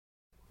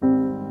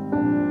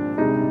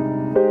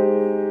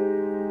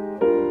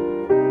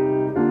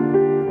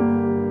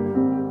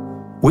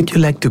Would you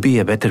like to be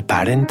a better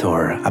parent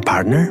or a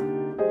partner?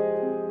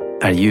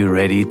 Are you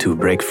ready to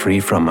break free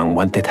from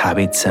unwanted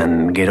habits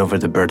and get over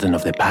the burden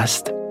of the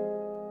past?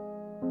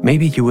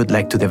 Maybe you would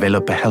like to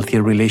develop a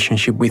healthier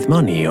relationship with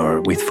money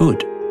or with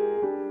food,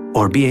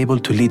 or be able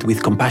to lead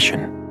with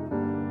compassion.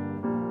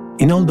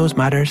 In all those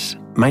matters,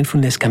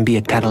 mindfulness can be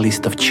a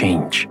catalyst of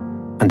change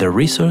and a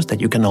resource that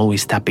you can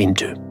always tap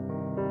into.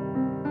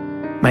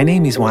 My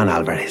name is Juan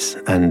Alvarez,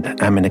 and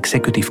I'm an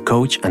executive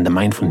coach and a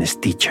mindfulness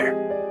teacher.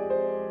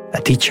 A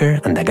teacher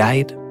and a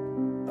guide,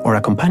 or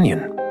a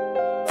companion,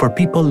 for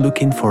people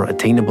looking for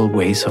attainable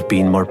ways of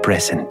being more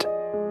present,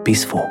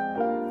 peaceful,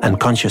 and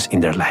conscious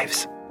in their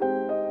lives.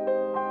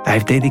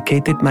 I've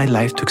dedicated my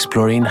life to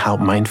exploring how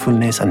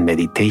mindfulness and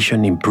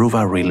meditation improve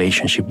our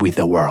relationship with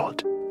the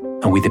world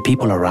and with the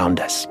people around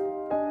us.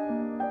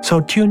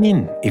 So tune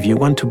in if you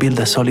want to build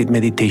a solid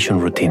meditation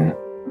routine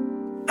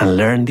and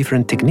learn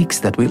different techniques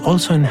that will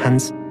also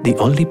enhance the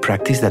only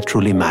practice that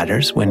truly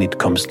matters when it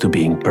comes to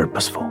being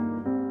purposeful: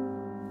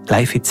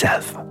 life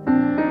itself.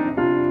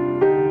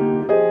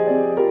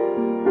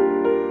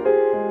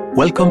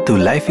 Welcome to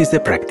Life is the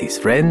Practice,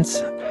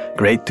 friends.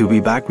 Great to be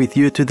back with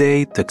you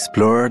today to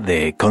explore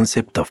the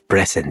concept of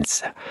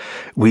presence.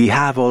 We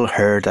have all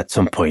heard at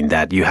some point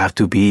that you have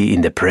to be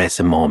in the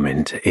present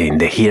moment, in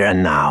the here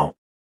and now.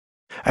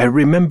 I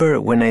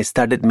remember when I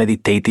started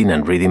meditating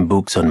and reading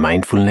books on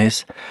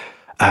mindfulness,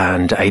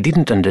 and I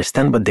didn't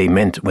understand what they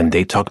meant when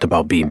they talked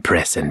about being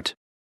present.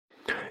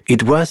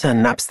 It was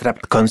an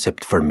abstract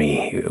concept for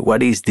me.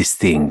 What is this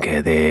thing,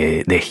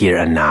 the here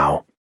and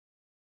now?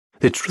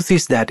 The truth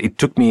is that it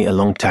took me a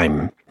long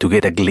time to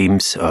get a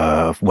glimpse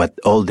of what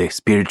all the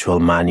spiritual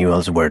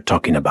manuals were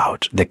talking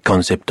about, the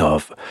concept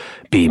of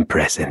being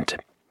present.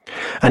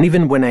 And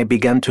even when I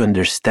began to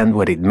understand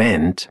what it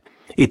meant,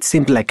 it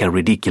seemed like a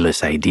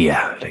ridiculous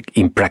idea, like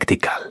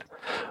impractical,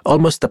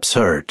 almost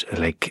absurd.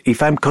 Like,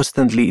 if I'm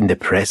constantly in the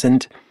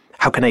present,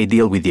 how can I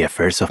deal with the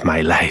affairs of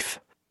my life?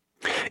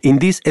 In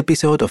this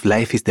episode of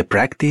Life is the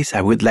Practice, I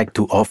would like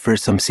to offer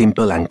some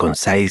simple and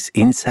concise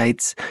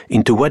insights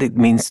into what it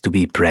means to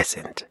be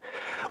present,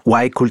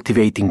 why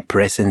cultivating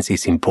presence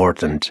is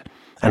important,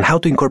 and how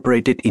to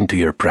incorporate it into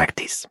your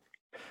practice.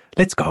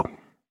 Let's go.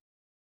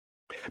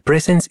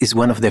 Presence is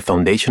one of the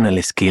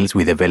foundational skills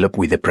we develop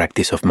with the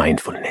practice of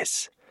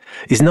mindfulness.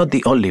 It's not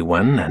the only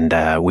one,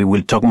 and we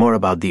will talk more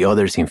about the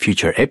others in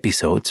future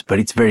episodes, but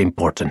it's very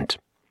important.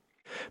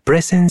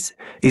 Presence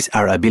is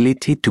our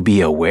ability to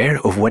be aware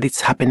of what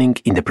is happening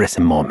in the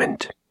present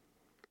moment.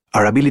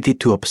 Our ability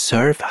to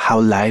observe how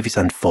life is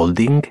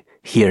unfolding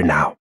here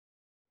now.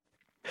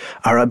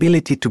 Our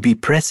ability to be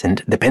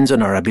present depends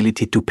on our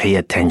ability to pay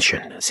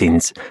attention,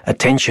 since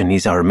attention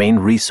is our main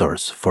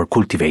resource for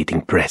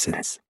cultivating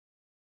presence.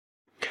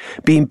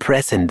 Being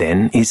present,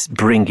 then, is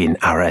bringing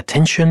our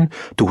attention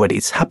to what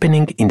is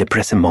happening in the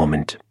present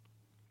moment.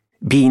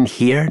 Being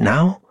here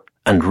now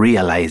and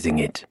realizing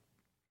it.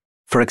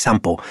 For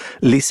example,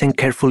 listen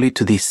carefully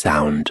to this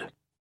sound.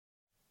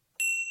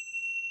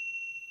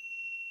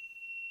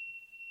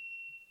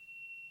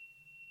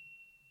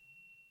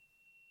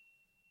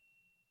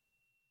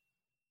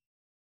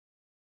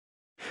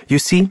 You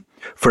see,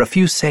 for a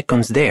few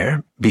seconds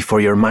there,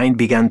 before your mind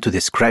began to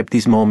describe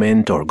this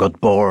moment or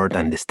got bored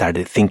and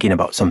started thinking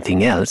about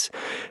something else,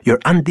 your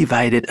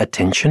undivided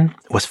attention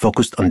was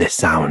focused on the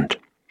sound.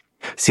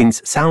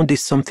 Since sound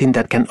is something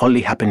that can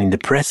only happen in the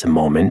present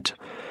moment,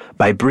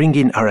 by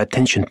bringing our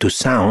attention to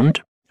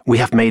sound, we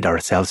have made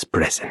ourselves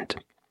present.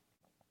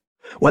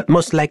 What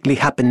most likely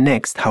happened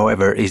next,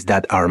 however, is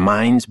that our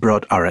minds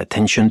brought our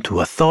attention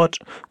to a thought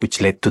which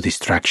led to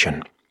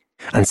distraction,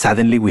 and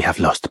suddenly we have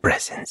lost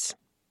presence.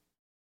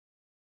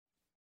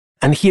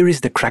 And here is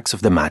the crux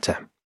of the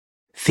matter.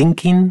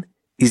 Thinking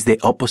is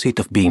the opposite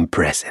of being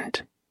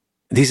present.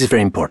 This is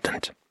very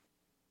important.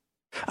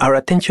 Our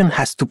attention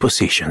has two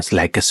positions,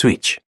 like a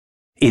switch.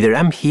 Either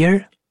I'm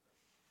here,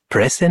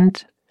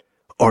 present,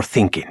 or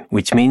thinking,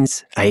 which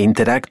means I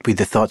interact with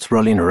the thoughts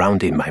rolling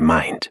around in my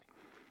mind.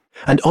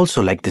 And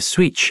also, like the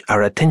switch,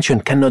 our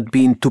attention cannot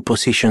be in two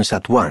positions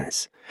at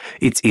once.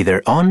 It's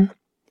either on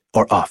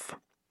or off,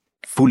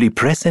 fully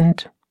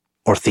present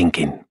or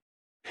thinking.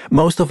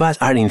 Most of us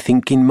are in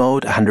thinking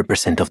mode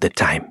 100% of the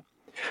time.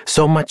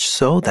 So much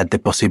so that the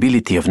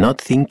possibility of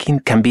not thinking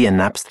can be an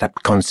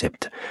abstract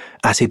concept,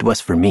 as it was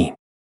for me.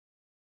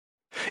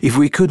 If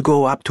we could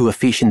go up to a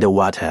fish in the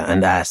water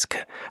and ask,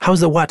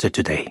 "How's the water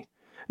today?"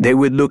 they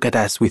would look at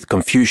us with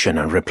confusion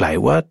and reply,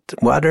 "What?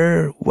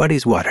 Water? What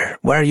is water?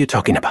 What are you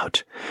talking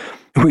about?"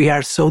 We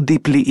are so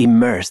deeply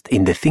immersed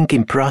in the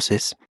thinking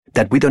process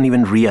that we don't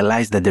even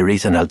realize that there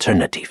is an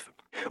alternative.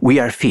 We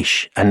are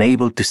fish,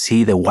 unable to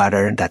see the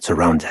water that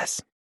surrounds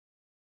us.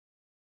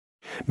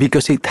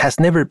 Because it has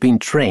never been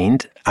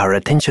trained, our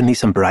attention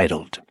is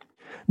unbridled.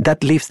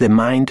 That leaves the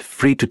mind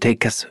free to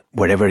take us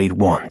wherever it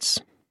wants.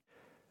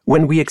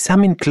 When we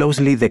examine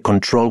closely the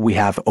control we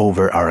have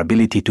over our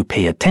ability to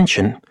pay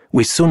attention,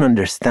 we soon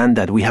understand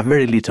that we have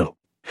very little,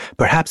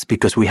 perhaps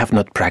because we have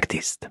not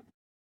practiced.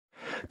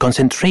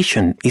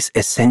 Concentration is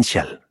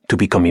essential to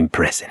becoming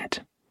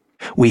present.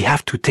 We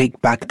have to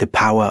take back the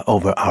power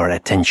over our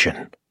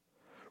attention.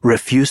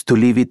 Refuse to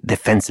leave it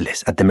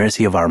defenseless at the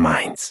mercy of our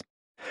minds.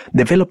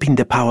 Developing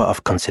the power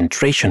of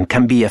concentration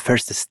can be a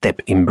first step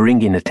in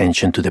bringing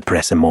attention to the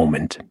present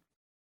moment.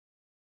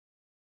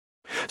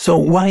 So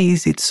why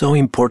is it so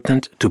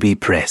important to be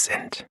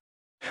present?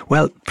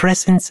 Well,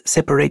 presence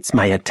separates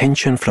my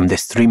attention from the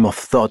stream of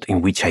thought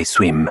in which I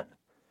swim.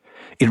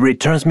 It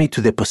returns me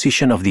to the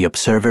position of the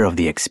observer of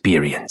the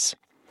experience.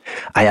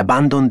 I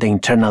abandon the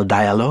internal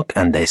dialogue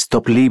and I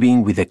stop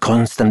living with the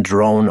constant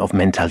drone of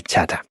mental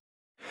chatter.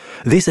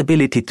 This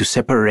ability to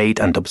separate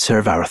and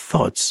observe our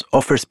thoughts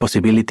offers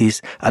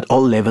possibilities at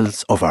all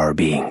levels of our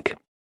being.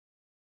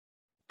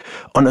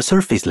 On a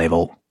surface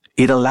level,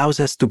 it allows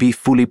us to be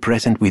fully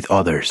present with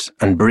others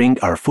and bring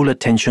our full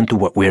attention to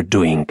what we're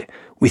doing,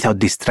 without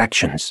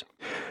distractions,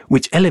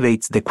 which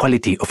elevates the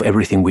quality of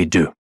everything we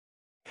do.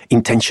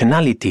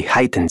 Intentionality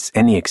heightens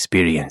any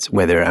experience,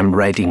 whether I'm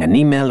writing an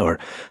email or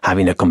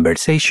having a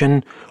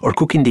conversation or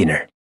cooking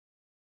dinner.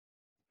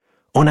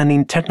 On an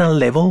internal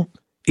level,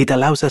 it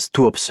allows us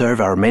to observe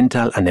our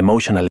mental and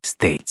emotional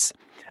states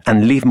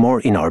and live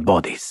more in our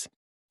bodies.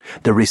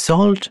 The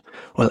result,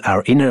 well,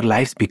 our inner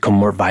lives become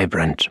more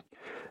vibrant.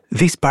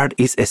 This part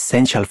is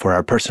essential for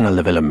our personal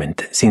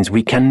development, since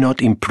we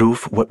cannot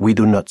improve what we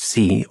do not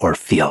see or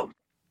feel.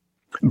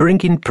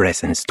 Bringing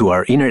presence to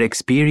our inner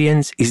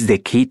experience is the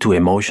key to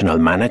emotional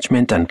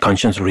management and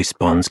conscious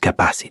response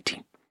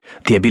capacity,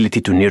 the ability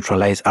to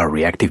neutralize our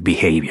reactive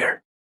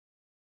behavior.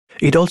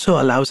 It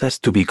also allows us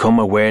to become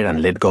aware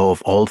and let go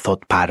of all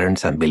thought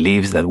patterns and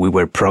beliefs that we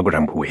were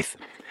programmed with.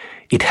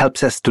 It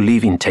helps us to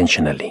live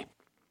intentionally.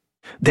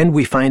 Then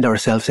we find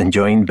ourselves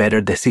enjoying better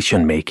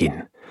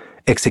decision-making,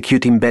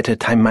 executing better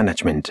time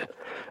management,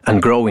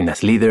 and growing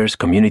as leaders,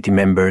 community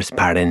members,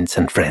 parents,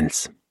 and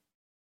friends.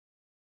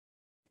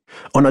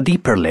 On a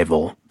deeper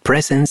level,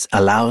 presence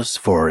allows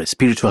for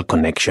spiritual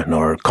connection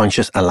or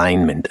conscious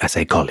alignment, as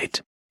I call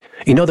it.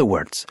 In other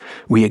words,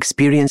 we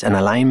experience an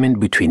alignment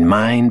between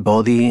mind,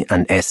 body,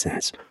 and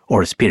essence,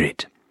 or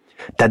spirit,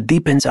 that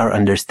deepens our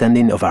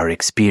understanding of our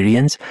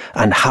experience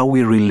and how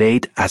we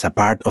relate as a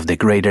part of the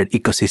greater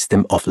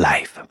ecosystem of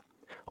life.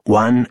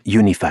 One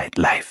unified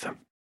life.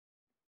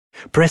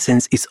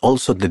 Presence is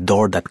also the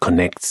door that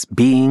connects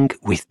being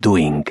with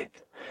doing,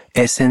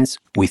 essence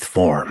with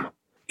form.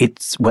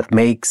 It's what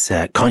makes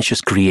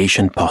conscious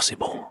creation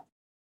possible.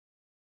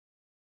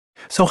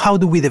 So how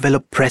do we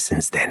develop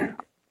presence then?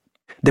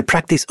 The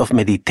practice of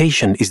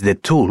meditation is the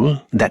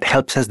tool that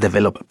helps us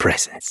develop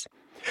presence.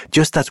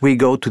 Just as we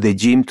go to the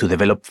gym to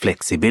develop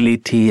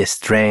flexibility,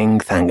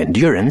 strength, and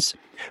endurance,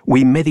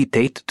 we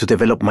meditate to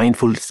develop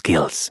mindful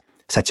skills,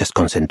 such as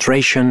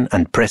concentration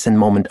and present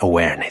moment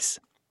awareness.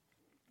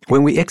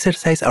 When we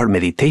exercise our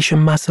meditation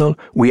muscle,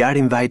 we are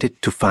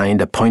invited to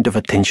find a point of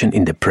attention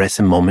in the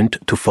present moment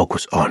to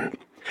focus on,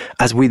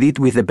 as we did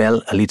with the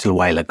bell a little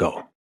while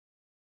ago.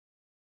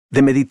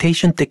 The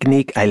meditation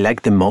technique I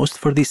like the most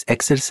for this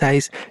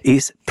exercise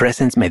is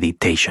presence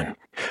meditation,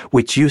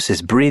 which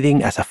uses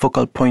breathing as a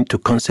focal point to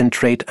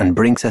concentrate and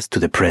brings us to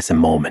the present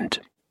moment.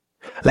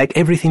 Like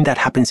everything that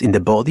happens in the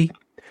body,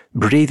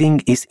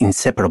 breathing is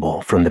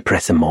inseparable from the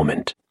present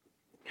moment.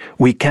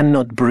 We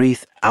cannot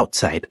breathe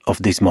outside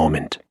of this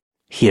moment,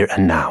 here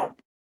and now.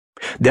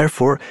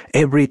 Therefore,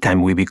 every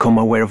time we become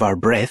aware of our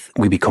breath,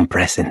 we become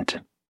present.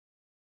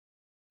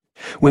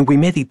 When we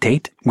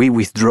meditate, we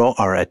withdraw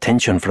our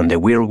attention from the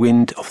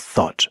whirlwind of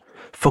thought,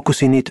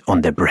 focusing it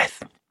on the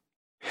breath.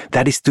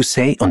 That is to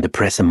say, on the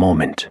present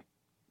moment.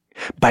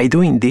 By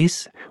doing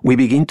this, we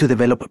begin to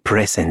develop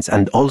presence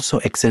and also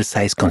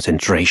exercise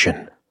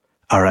concentration,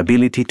 our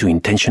ability to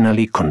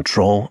intentionally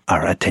control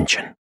our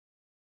attention.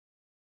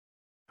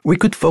 We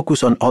could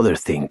focus on other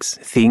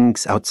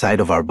things outside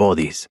of our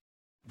bodies,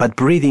 but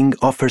breathing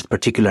offers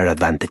particular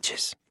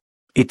advantages.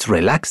 It's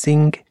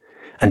relaxing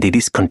and it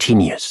is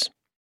continuous.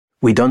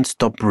 We don't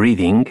stop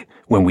breathing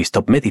when we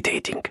stop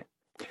meditating.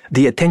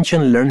 The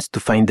attention learns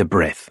to find the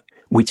breath,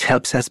 which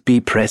helps us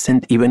be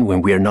present even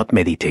when we are not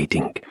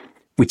meditating,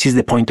 which is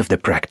the point of the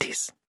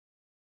practice.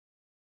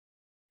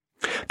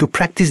 To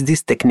practice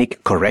this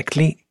technique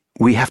correctly,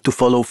 we have to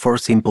follow 4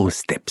 simple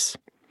steps.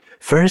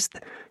 First,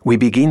 we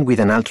begin with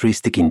an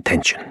altruistic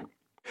intention.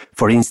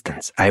 For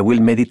instance, I will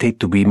meditate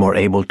to be more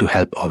able to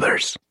help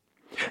others.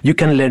 You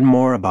can learn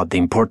more about the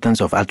importance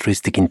of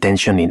altruistic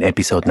intention in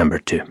episode number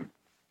 2.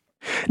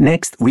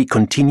 Next, we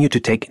continue to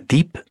take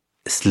deep,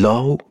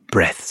 slow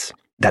breaths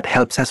that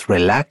helps us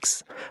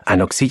relax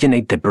and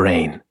oxygenate the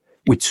brain,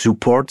 which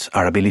supports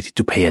our ability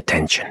to pay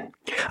attention.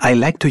 I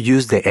like to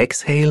use the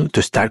exhale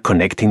to start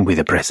connecting with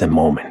the present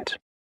moment.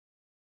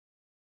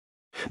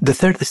 The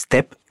third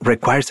step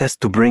requires us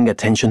to bring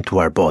attention to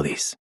our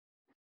bodies.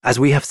 As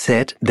we have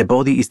said, the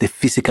body is the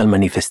physical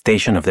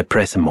manifestation of the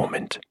present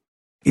moment.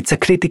 It's a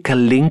critical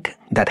link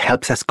that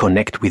helps us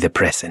connect with the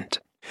present.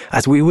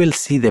 As we will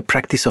see, the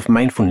practice of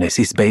mindfulness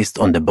is based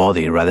on the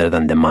body rather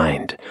than the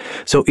mind,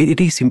 so it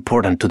is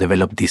important to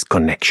develop this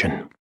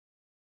connection.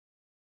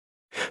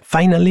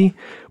 Finally,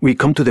 we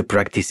come to the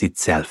practice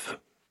itself.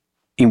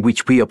 in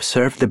which we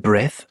observe the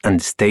breath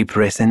and stay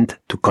present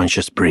to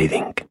conscious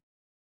breathing.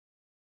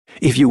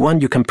 If you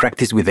want, you can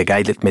practice with the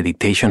guided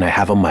meditation I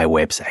have on my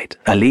website.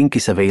 A link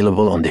is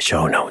available on the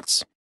show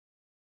notes.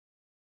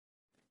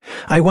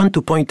 I want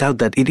to point out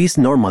that it is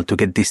normal to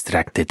get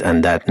distracted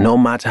and that no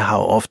matter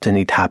how often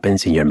it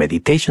happens in your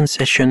meditation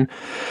session,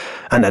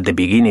 and at the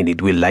beginning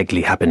it will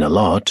likely happen a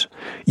lot,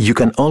 you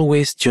can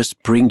always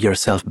just bring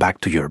yourself back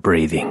to your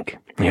breathing.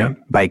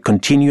 By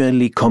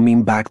continually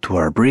coming back to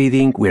our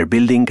breathing, we're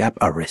building up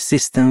our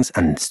resistance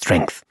and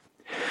strength,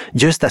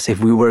 just as if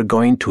we were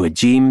going to a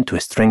gym to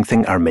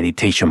strengthen our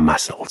meditation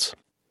muscles.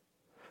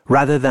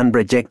 Rather than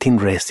rejecting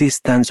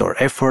resistance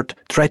or effort,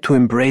 try to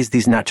embrace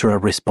these natural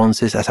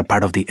responses as a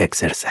part of the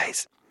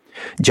exercise.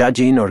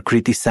 Judging or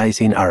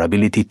criticizing our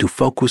ability to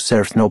focus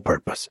serves no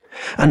purpose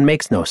and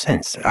makes no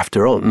sense.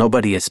 After all,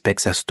 nobody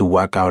expects us to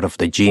walk out of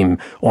the gym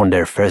on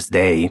their first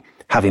day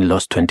having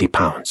lost 20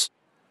 pounds.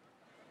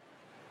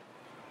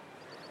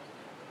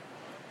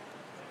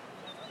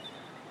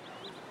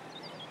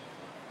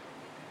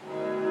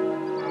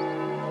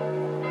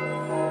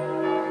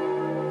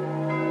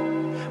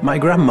 My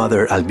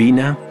grandmother,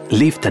 Albina,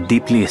 lived a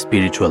deeply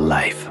spiritual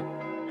life.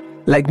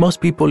 Like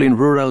most people in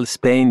rural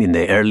Spain in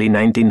the early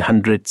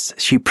 1900s,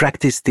 she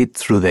practiced it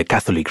through the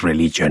Catholic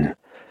religion.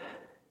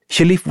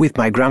 She lived with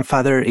my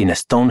grandfather in a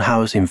stone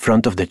house in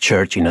front of the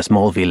church in a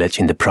small village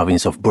in the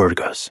province of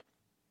Burgos.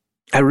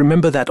 I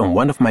remember that on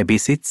one of my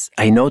visits,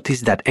 I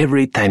noticed that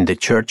every time the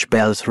church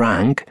bells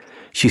rang,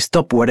 she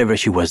stopped whatever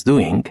she was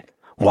doing,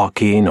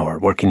 walking or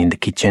working in the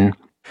kitchen,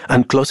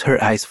 and closed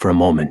her eyes for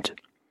a moment.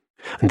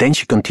 And then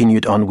she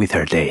continued on with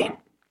her day.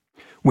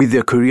 With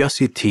the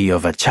curiosity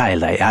of a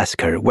child, I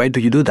asked her, "Why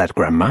do you do that,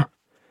 Grandma?"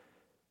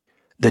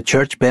 "The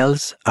church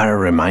bells are a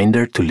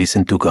reminder to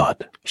listen to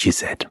God," she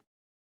said.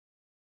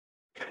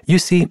 You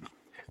see,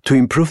 to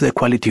improve the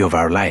quality of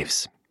our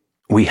lives,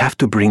 we have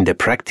to bring the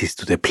practice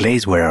to the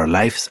place where our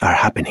lives are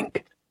happening.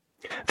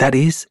 That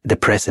is the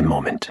present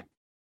moment.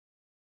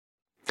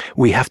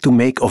 We have to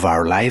make of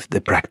our life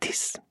the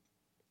practice.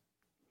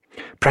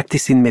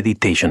 Practicing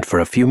meditation for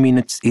a few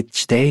minutes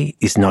each day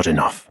is not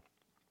enough.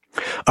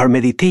 Our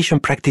meditation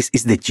practice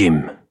is the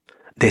gym,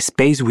 the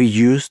space we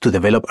use to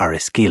develop our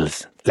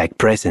skills, like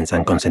presence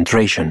and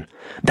concentration.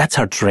 That's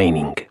our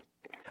training.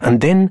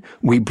 And then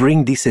we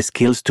bring these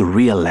skills to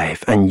real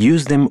life and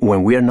use them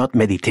when we are not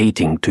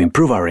meditating to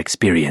improve our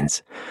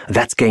experience.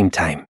 That's game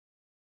time.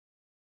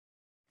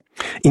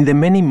 In the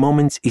many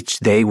moments each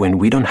day when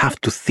we don't have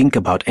to think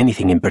about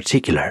anything in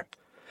particular,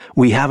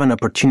 we have an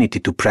opportunity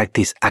to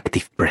practice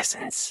active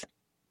presence.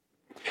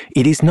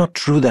 It is not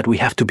true that we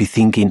have to be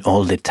thinking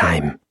all the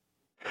time.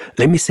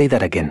 Let me say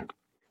that again.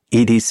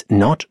 It is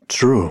not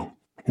true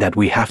that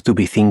we have to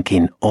be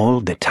thinking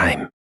all the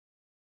time.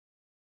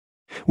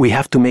 We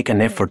have to make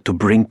an effort to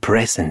bring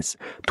presence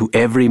to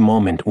every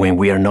moment when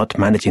we are not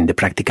managing the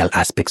practical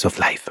aspects of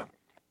life.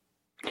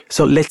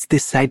 So let's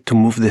decide to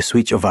move the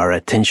switch of our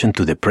attention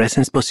to the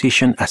presence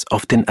position as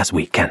often as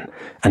we can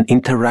and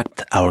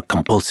interrupt our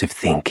compulsive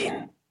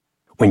thinking.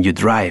 When you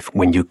drive,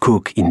 when you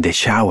cook, in the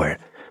shower,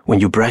 when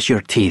you brush your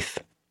teeth,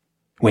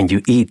 when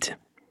you eat,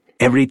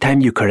 every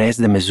time you caress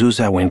the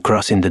mezuzah when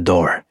crossing the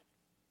door,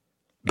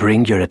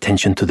 bring your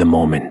attention to the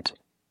moment.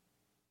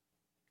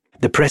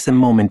 The present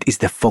moment is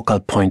the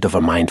focal point of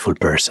a mindful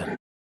person.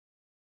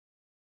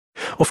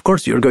 Of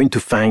course, you're going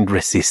to find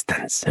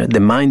resistance. The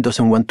mind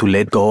doesn't want to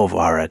let go of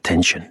our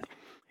attention.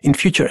 In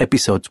future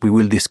episodes, we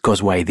will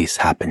discuss why this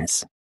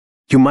happens.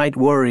 You might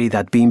worry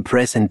that being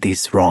present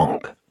is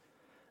wrong,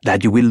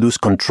 that you will lose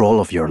control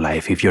of your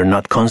life if you're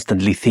not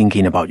constantly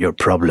thinking about your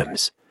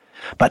problems.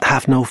 But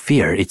have no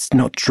fear, it's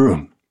not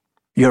true.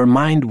 Your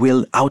mind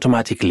will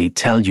automatically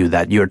tell you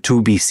that you're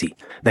too busy,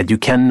 that you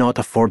cannot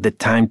afford the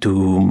time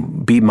to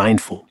be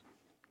mindful,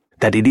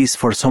 that it is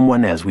for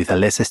someone else with a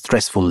less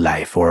stressful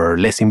life or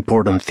less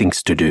important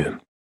things to do.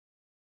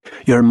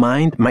 Your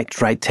mind might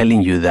try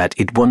telling you that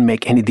it won't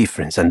make any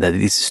difference and that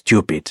it is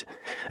stupid,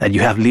 that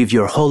you have lived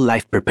your whole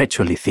life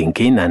perpetually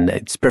thinking and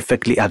it's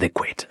perfectly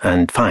adequate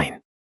and fine.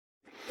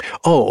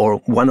 Oh, or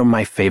one of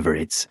my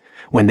favorites,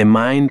 when the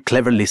mind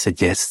cleverly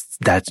suggests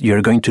that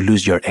you're going to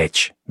lose your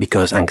edge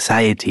because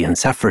anxiety and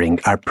suffering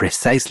are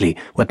precisely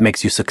what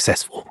makes you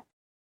successful.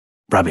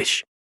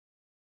 Rubbish.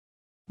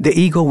 The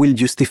ego will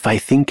justify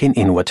thinking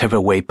in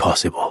whatever way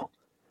possible,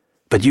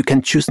 but you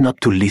can choose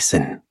not to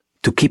listen,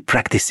 to keep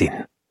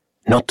practicing,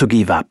 not to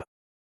give up.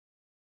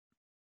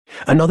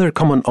 Another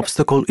common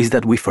obstacle is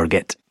that we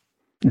forget.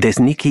 The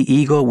sneaky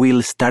ego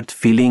will start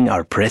filling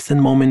our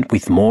present moment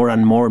with more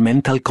and more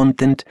mental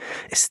content,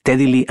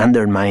 steadily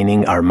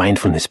undermining our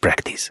mindfulness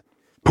practice,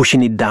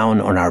 pushing it down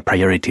on our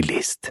priority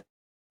list.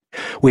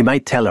 We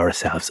might tell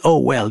ourselves, "Oh,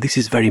 well, this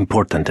is very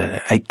important.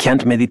 I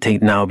can't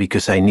meditate now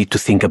because I need to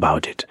think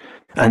about it."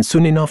 And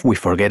soon enough, we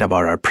forget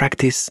about our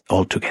practice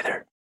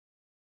altogether.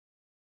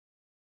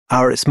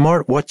 Our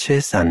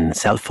smartwatches and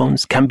cell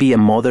phones can be a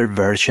modern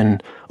version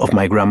of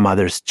my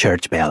grandmother's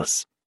church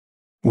bells.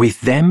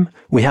 With them,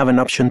 we have an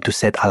option to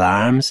set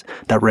alarms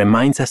that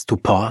reminds us to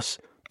pause,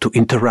 to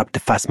interrupt the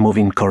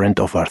fast-moving current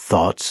of our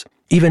thoughts,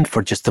 even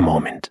for just a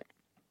moment.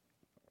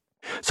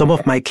 Some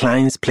of my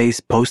clients place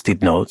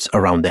post-it notes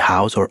around the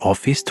house or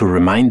office to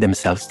remind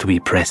themselves to be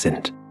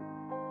present.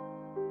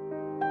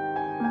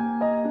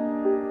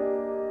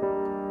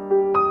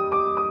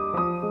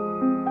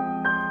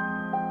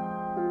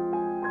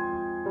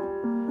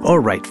 All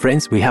right,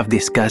 friends, we have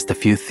discussed a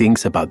few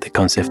things about the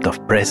concept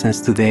of presence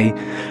today,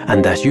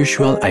 and as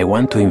usual, I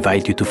want to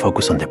invite you to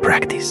focus on the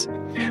practice,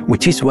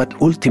 which is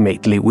what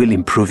ultimately will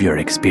improve your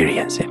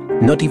experience.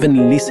 Not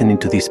even listening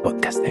to this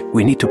podcast.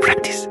 We need to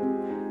practice.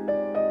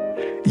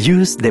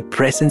 Use the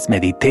presence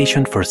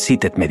meditation for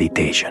seated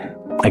meditation.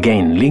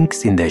 Again,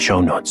 links in the show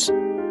notes.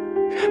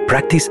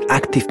 Practice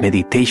active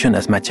meditation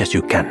as much as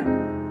you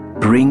can.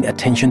 Bring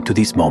attention to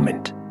this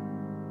moment.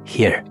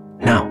 Here,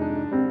 now.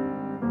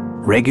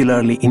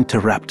 Regularly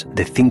interrupt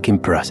the thinking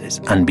process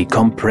and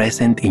become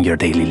present in your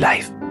daily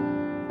life.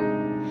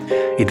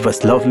 It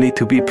was lovely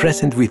to be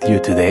present with you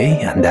today,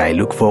 and I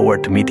look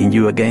forward to meeting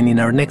you again in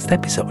our next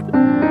episode.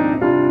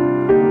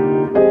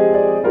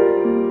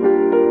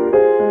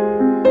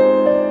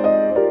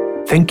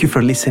 Thank you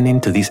for listening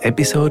to this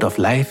episode of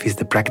Life is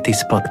the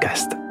Practice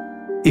podcast.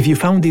 If you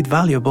found it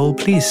valuable,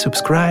 please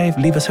subscribe,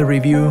 leave us a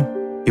review.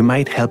 You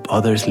might help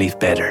others live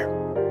better.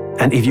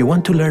 And if you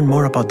want to learn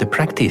more about the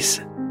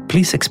practice,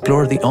 please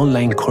explore the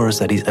online course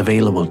that is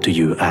available to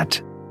you at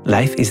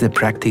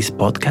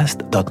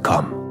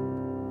lifeisthepracticepodcast.com.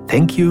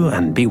 Thank you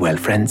and be well,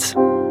 friends.